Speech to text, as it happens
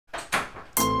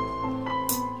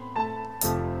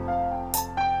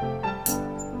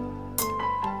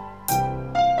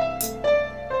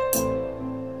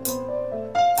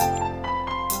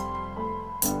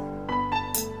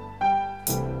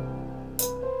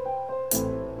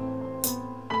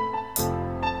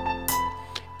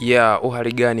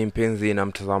Uhali gani mpenzi na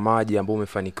mtazamaji ambao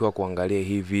umefanikiwa kuangalia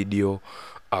hii video.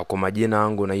 Kwa majina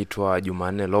yangu naitwa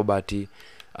Jumanne Robert.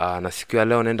 Na siku ya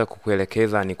leo naenda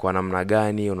kukuelekeza ni kwa namna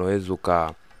gani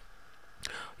unaweza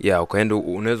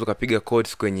unaweza kupiga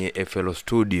chords kwenye FL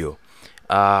Studio.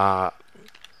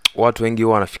 Watu wengi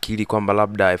wanafikiri kwamba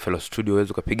labda FL Studio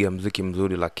unaweza kupiga muziki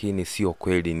mzuri, lakini sio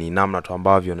kweli. Ni namna tu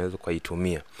ambavyo unaweza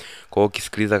kuitumia. Kwa hiyo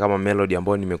ukisikiliza kama melody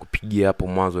ambayo nimekupigia hapo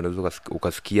mwanzo, unaweza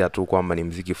ukasikia tu kwamba ni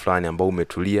muziki fulani ambao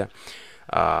umetulia.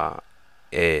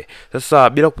 Sasa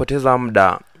bila kupoteza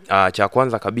muda, cha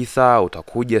kwanza kabisa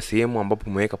utakuja sehemu ambapo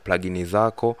umeweka plugin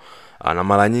zako. Na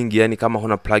mara nyingi yani kama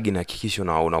huna plugin hakikisha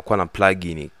unakuwa na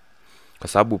plugin, kwa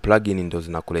sababu plugin ndio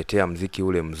zinakuletea muziki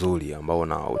ule mzuri ambao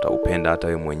utaupenda hata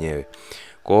wewe mwenyewe.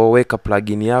 Kwa hiyo weka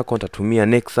plugin yako. Nitatumia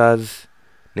Nexus.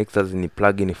 Nexus ni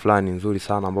plugin fulani nzuri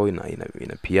sana ambayo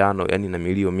ina piano, yani ina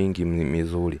milio mingi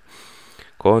mizuri.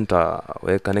 Kwa hiyo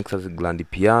nitaweka Nexus Grand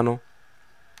Piano.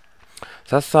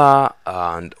 Sasa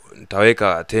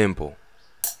nitaweka tempo.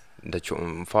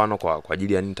 Mfano kwa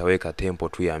ajili ya nitaweka tempo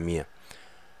tu ya 100.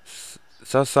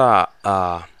 Sasa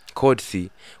chords,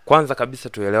 kwanza kabisa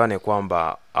tuelewane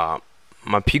kwamba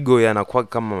mapigo yanakuwa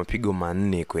kama mapigo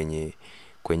manne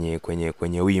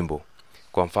kwenye wimbo.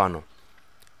 Kwa mfano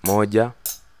 1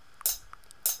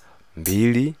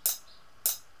 2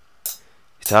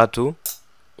 3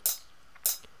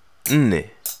 4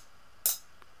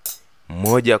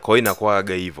 1. Kwa hiyo inakuwa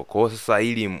hivyo. Kwa hiyo sasa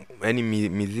ili yani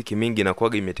muziki mingi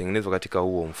inakuwa imetengenezwa katika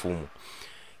huo mfumo.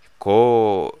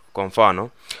 Kwa mfano,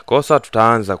 sasa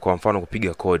tutaanza kwa mfano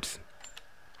kupiga chords.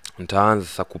 Nitaanza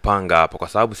sasa kupanga hapa, kwa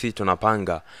sababu sisi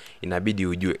tunapanga inabidi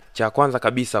ujue. Cha kwanza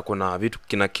kabisa kuna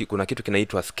kitu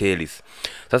kinaitwa scales.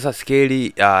 Sasa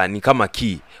scale ni kama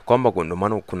key, kwamba ndio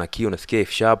maana kuna key unasikia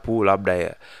F sharp,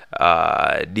 labda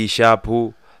D sharp,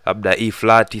 labda E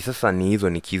flat. Sasa ni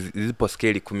hizo zipo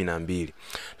scale 12.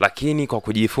 Lakini kwa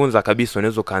kujifunza kabisa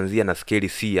unaweza kaanzia na scale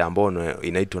C ambayo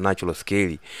inaitwa natural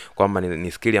scale, kwamba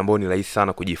ni scale ambayo ni rahisi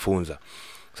sana kujifunza.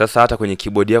 Sasa hata kwenye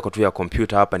keyboard yako tu ya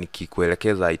computer hapa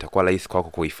nikikuelekeza itakuwa rahisi kwako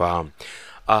kuifahamu.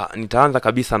 Nitaanza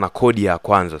kabisa na kodi ya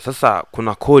kwanza. Sasa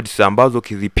kuna chords ambazo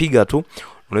ukizipiga tu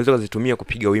unaweza kuzitumia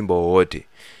kupiga wimbo wowote.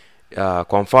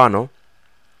 Kwa mfano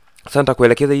sasa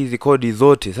nitakuelekeza hizi kodi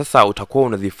zote. Sasa utakuwa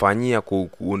unazifanyia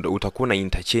utakuwa na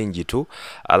interchange tu,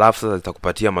 alafu sasa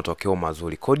zitakupatia matokeo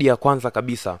mazuri. Kodi ya kwanza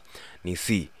kabisa ni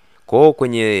C. Kwa hiyo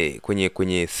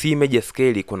kwenye C major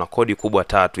scale kuna kodi kubwa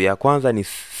 3. Ya kwanza ni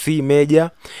C major,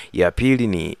 ya pili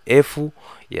ni F,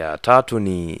 ya tatu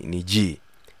ni G.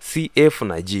 C, F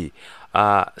na G.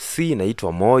 C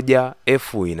inaitwa 1,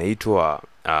 F inaitwa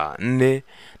 4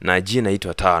 na G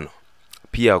inaitwa 5.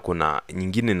 Pia kuna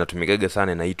nyingine inatumikaga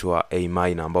sana inaitwa A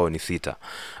minor ambayo ni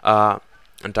 6.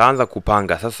 Nitaanza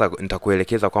kupanga sasa,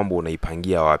 nitakuelekeza kwamba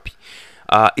unaipangia wapi.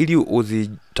 Ili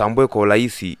uzitambue kwa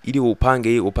urahisi, ili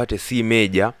upange upate C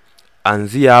major,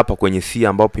 anzia hapa kwenye C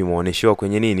ambapo imeonyeshwa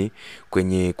kwenye nini,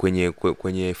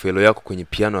 kwenye felo yako kwenye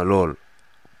piano roll.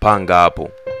 Panga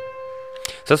hapo.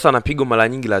 Sasa napigo mara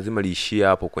nyingi lazima liishie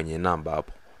hapo kwenye namba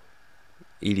hapo,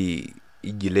 ili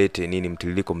ijilete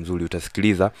mtiririko mzuri.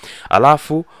 Utasikiliza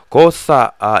alafu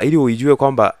kosa ili uijue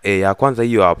kwamba ya kwanza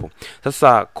hiyo hapo.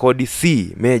 Sasa kodi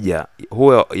C major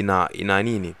huwa ina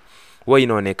nini, huwa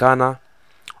inaonekana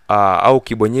au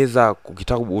ukibonyeza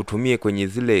ukitaka utumie kwenye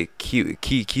zile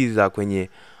key za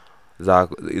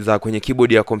kwenye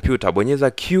keyboard ya computer,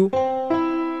 bonyeza Q,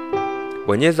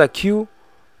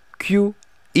 Q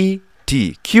E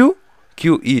T, Q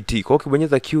E T. Kwa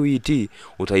ukibonyeza Q E T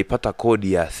utaipata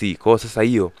kodi ya C. Kwa sasa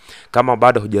hiyo kama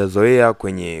bado hujazoea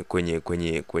kwenye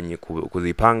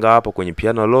kuzipanga hapo kwenye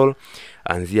piano roll,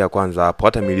 anzia kwanza hapo,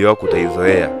 hata milio yako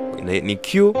utaizoea. Ni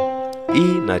Q, E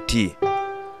na T.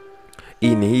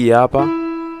 E ni hii hapa.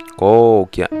 Kwa hiyo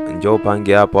njoo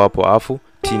pange hapo afu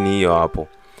T ni hiyo hapo.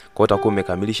 Kwa utakuwa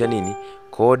umekamilisha nini,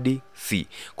 kodi C.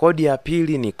 Kodi ya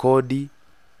pili ni kodi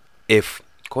F.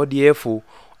 Kodi F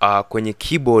kwenye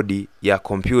keyboard ya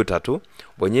computer tu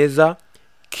bonyeza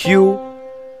Q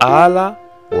R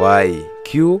Y,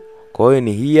 Q. Kwa hiyo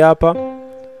ni hii hapa,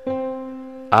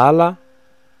 R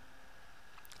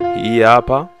hii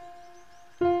hapa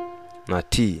na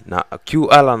T, na Q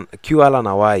R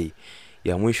na Y,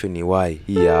 ya mwisho ni Y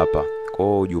hii hapa. Kwa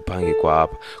hiyo ujipange kwa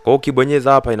hapa. Kwa hiyo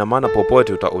ukibonyeza hapa ina maana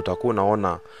popote utakuwa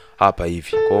unaona hapa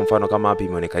hivi. Kwa mfano kama hapa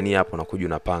imeonekania hapo, unakuja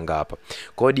unapanga hapa.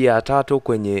 Kodi ya tatu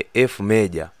kwenye F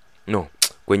major,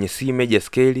 kwenye C major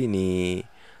scale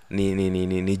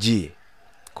ni G.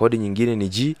 Kodi nyingine ni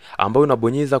G ambayo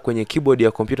unabonyeza kwenye keyboard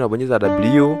ya computer, unabonyeza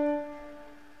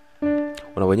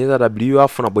W,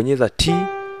 afu unabonyeza T,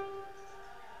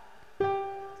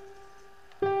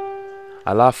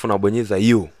 alafu unabonyeza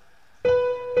U,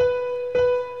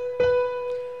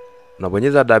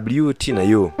 unabonyeza W, T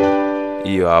na U,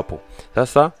 hiyo hapo.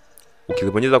 Sasa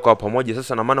ukizibonyeza kwa pamoja,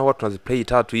 sasa na maana huwa tunaziplay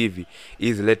tatu hivi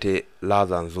ili zilete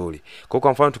ladha nzuri.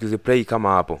 Kwa mfano tukiziplay kama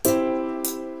hapo,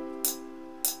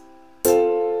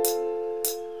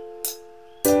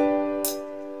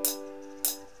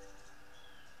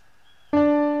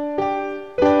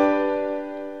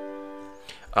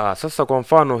 sasa kwa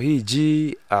mfano hii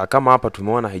G kama hapa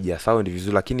tumeona haija sound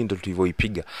vizuri, lakini ndio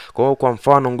tulivyoipiga. Kwa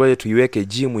mfano ngoja tuiweke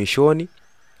G mwishoni,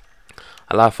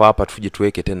 alafu hapa tuje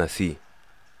tuweke tena C.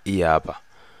 Hii hapa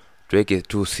tuweke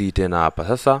tu C tena hapa.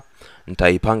 Sasa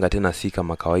nitaipanga tena C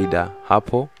kama kawaida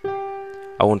hapo,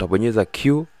 au nitabonyeza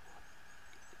Q,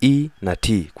 E na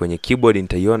T kwenye keyboard,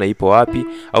 nitaiona ipo wapi,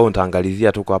 au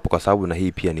nitaangalizia tu hapo kwa sababu na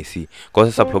hii pia ni C. Kwa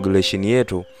sasa progression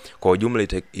yetu kwa ujumla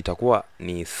itakuwa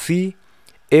ni C,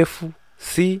 F,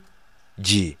 C,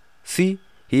 G. C,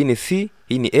 hii ni C,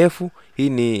 hii ni F, hii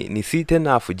ni C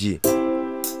tena afu G.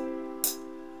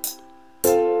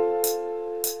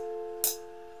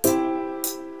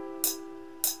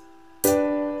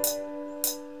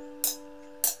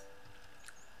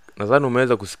 Nadhani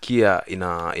umeweza kusikia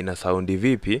ina sound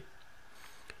vipi.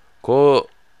 Kwa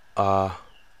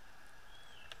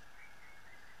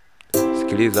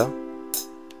sikiliza.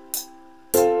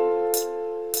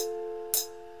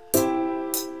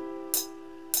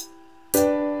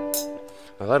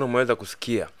 Nadhani umeweza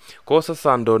kusikia. Kwa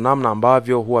sasa ndo namna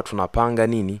ambavyo huwa tunapanga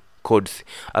nini chords.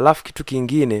 Alafu kitu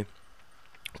kingine,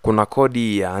 kuna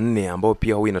kodi ya 4 ambayo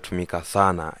pia huwa inatumika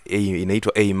sana,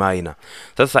 inaitwa A minor.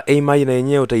 Sasa A minor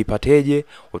yenyewe utaipateje?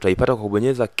 Utaipata kwa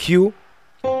kubonyeza Q,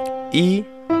 E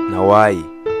na Y.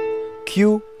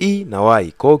 Q, E na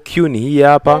Y. Kwa Q ni hii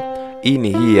hapa, E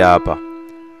ni hii hapa,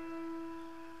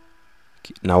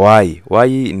 na Y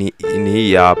ni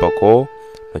hii hapa. Kwa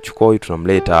tunachukua hii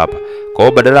tunamleta hapa.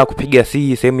 Kwa badala ya kupiga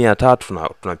C sehemu ya 3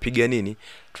 tunapiga nini?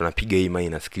 Tunapiga A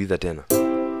minor. Sikiliza tena.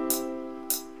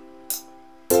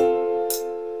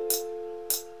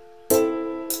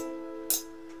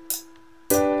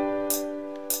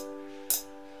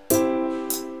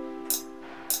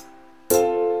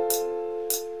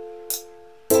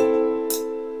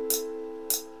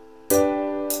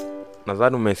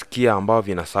 Nadhani umesikia ambavyo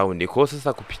vina sound. Kwa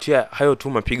sasa kupitia hayo tu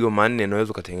mapigo manne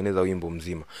unaweza kutengeneza wimbo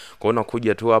mzima. Kwa hiyo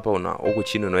unakuja tu hapa, huku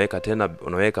chini unaweka tena,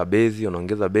 unaweka bass,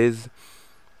 unaongeza bass.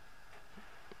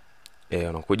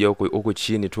 Unakuja huku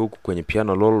chini tu kwenye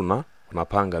piano roll na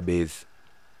unapanga bass.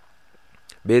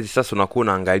 Bass sasa unakuwa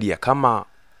unaangalia kama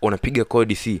unapiga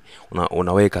kodi C,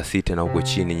 unaweka C tena huko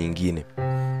chini nyingine.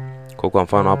 Kwa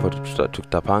mfano hapo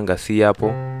tutapanga C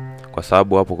hapo kwa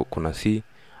sababu hapo kuna C.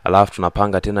 Alafu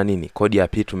tunapanga tena nini? Kodi ya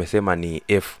pili tumesema ni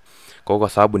F. Kwa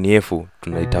sababu ni F,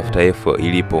 tunaitafuta F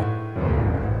ilipo.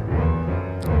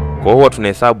 Kwa hiyo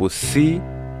tunahesabu C,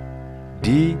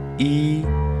 D, E,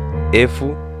 F.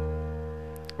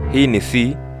 Hii ni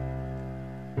C,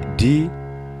 D,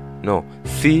 no,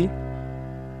 C,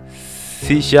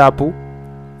 C sharp.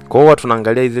 Kwa hiyo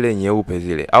tunaangalia zile nyeupe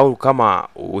zile, au kama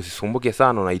usisumbuke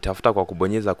sana unaitafuta kwa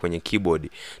kubonyeza kwenye keyboard.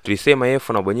 Tulisema F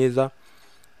unabonyeza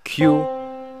Q,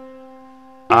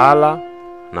 R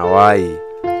na Y.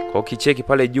 Kwa ukicheki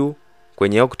pale juu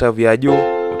kwenye octave ya juu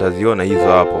utaziona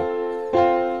hizo hapo.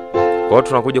 Kwa hiyo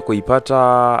tunakuja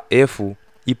kuipata F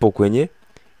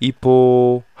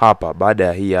ipo hapa baada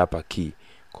ya hii hapa key.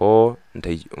 Kwa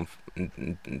hiyo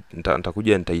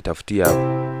nitakuja nitaitafutia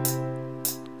hapo.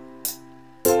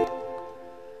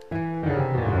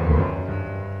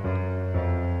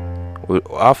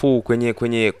 Alafu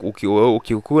kwenye ukiwa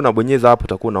unabonyeza hapo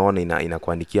utakuwa unaona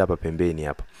inakuandikia hapa pembeni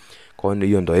hapa. Kwa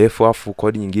hiyo ndo F. Alafu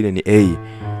kodi nyingine ni A.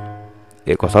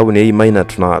 Kwa sababu ni A minor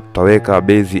tutaweka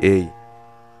base A.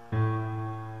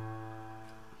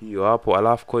 Hiyo hapo.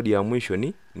 Alafu kodi ya mwisho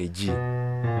ni G.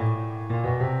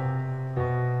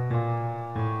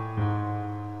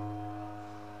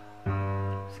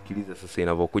 Sikiliza sasa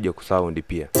inavyokuja kusound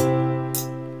pia.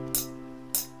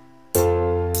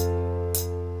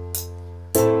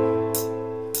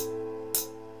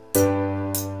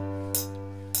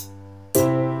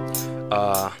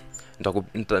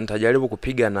 Nitajaribu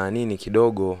kupiga na nini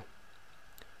kidogo,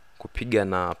 kupiga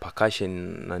na percussion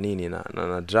na nini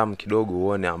na drum kidogo,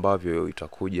 uone ambavyo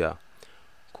itakuja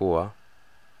kuwa.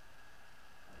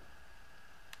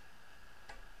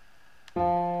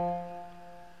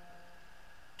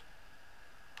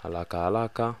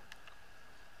 Haraka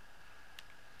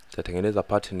nitatengeneza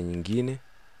pattern nyingine,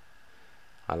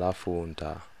 alafu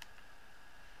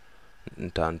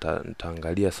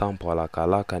nitaangalia sample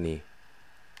haraka ni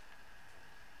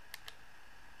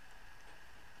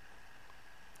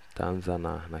taanza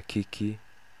na kiki.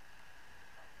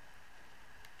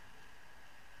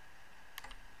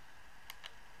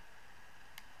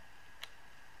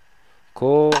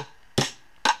 Ko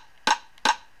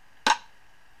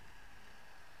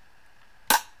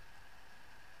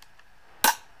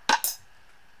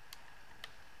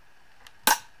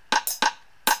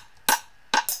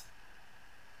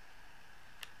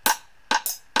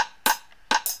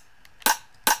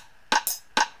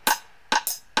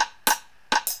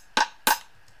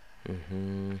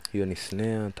hiyo ni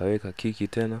snare, nitaweka kiki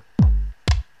tena.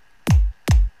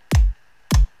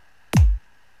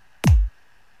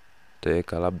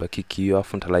 Nitaweka labda kiki hiyo,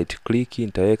 afu nita right click,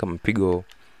 nitaweka mpigo,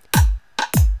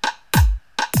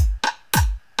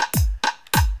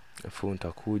 afu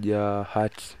nitakuja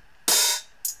hat,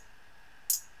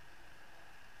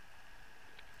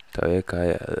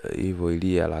 nitaweka hivyo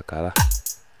ili haraka,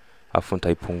 afu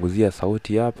nitaipunguzia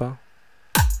sauti hapa.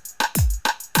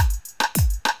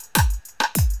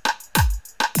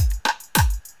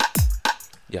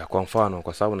 Ya kwa mfano,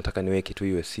 kwa sababu nataka niweke tu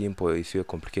iwe simple, isiwe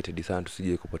complicated sana,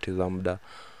 tusije kupoteza muda.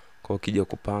 Kwa ukija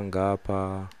kupanga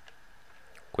hapa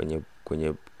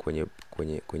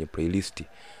kwenye playlist,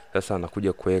 sasa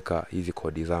nakuja kuweka hizi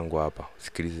kodi zangu hapa.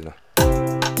 Sikiliza na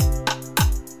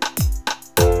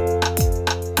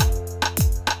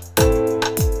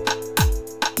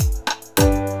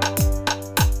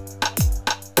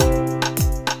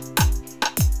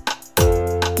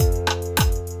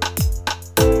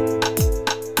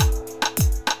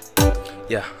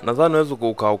nadhani unaweza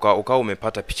ukawa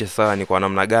umepata picha sana ni kwa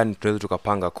namna gani tunaweza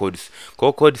tukapanga chords. Kwa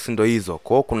hiyo chords ndo hizo.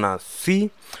 Kwa hiyo kuna C,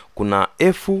 kuna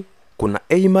F, kuna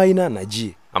A minor na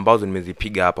G ambazo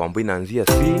nimezipiga hapa, ambapo inaanzia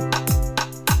C,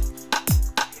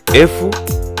 F,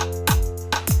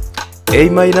 A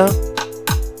minor,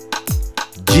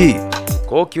 G. Kwa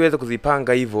hiyo ukiweza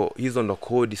kuzipanga hivyo, hizo ndo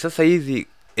chord. Sasa hizi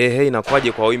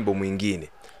inakuaje kwa wimbo mwingine?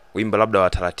 Wimbo labda wa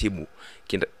taratibu.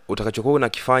 Utakachokuwa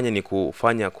unakifanya ni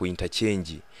kufanya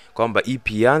kuinterchange, kwamba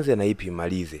ipi ianze na ipi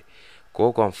imalize.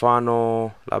 Kwa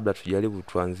mfano labda tujaribu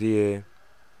tuanzie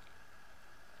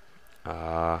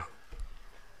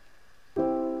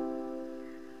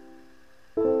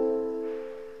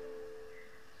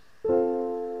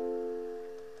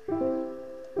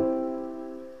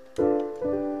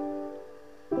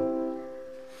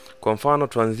kwa mfano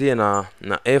tuanzie na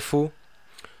F,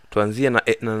 tuanzie na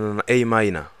A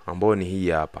minor ambayo ni hii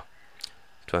hapa.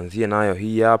 Tuanzie nayo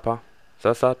hii hapa.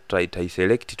 Sasa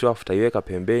tutaiselect tu, afu tutaiweka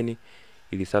pembeni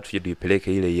ili sasa tuje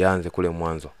tuipeleke ile ianze kule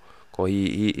mwanzo. Kwa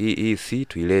hii C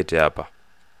tuilete hapa.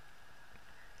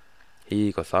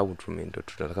 Hii kwa sababu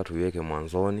tunataka tuiweke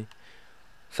mwanzoni.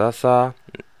 Sasa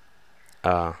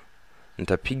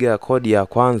nitapiga kodi ya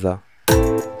kwanza.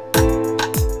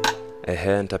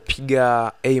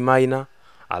 Nitapiga A minor,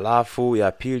 alafu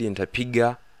ya pili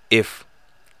nitapiga F.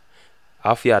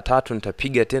 Alafu ya tatu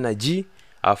nitapiga tena G,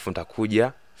 alafu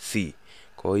nitakuja C.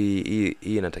 Kwa hii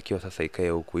inatakiwa sasa ikae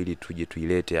huku ili tuje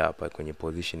tuilete hapa kwenye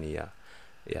position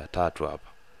ya tatu hapa.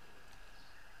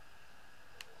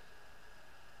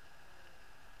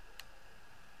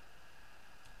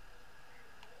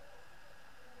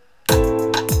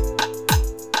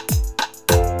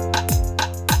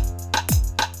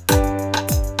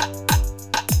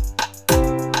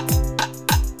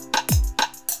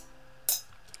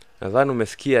 Nadhani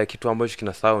umesikia kitu ambacho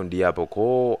kina sound hapo. Kwa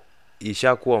hiyo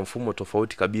ishakuwa mfumo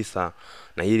tofauti kabisa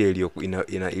na ile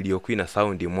iliyokuwa ina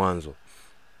sound mwanzo.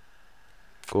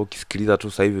 Kwa hiyo ukisikiliza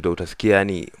tu sasa hivi utasikia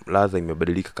yani ladha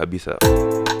imebadilika kabisa.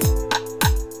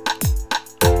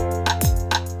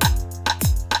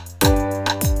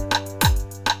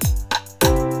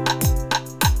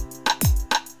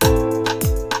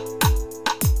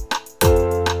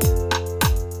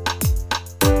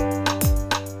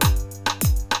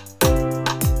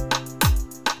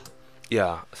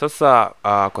 Sasa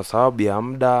kwa sababu ya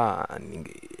muda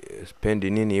spendi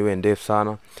nini iwe ndefu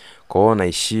sana. Kwa hiyo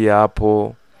naishia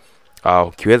hapo.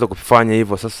 Ukiweza kufanya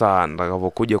hivyo sasa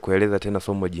nitakapokuja kueleza tena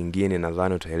somo jingine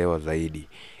nadhani utaelewa zaidi.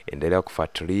 Endelea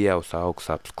kufuatilia, usahau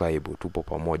kusubscribe. Tupo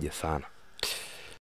pamoja sana.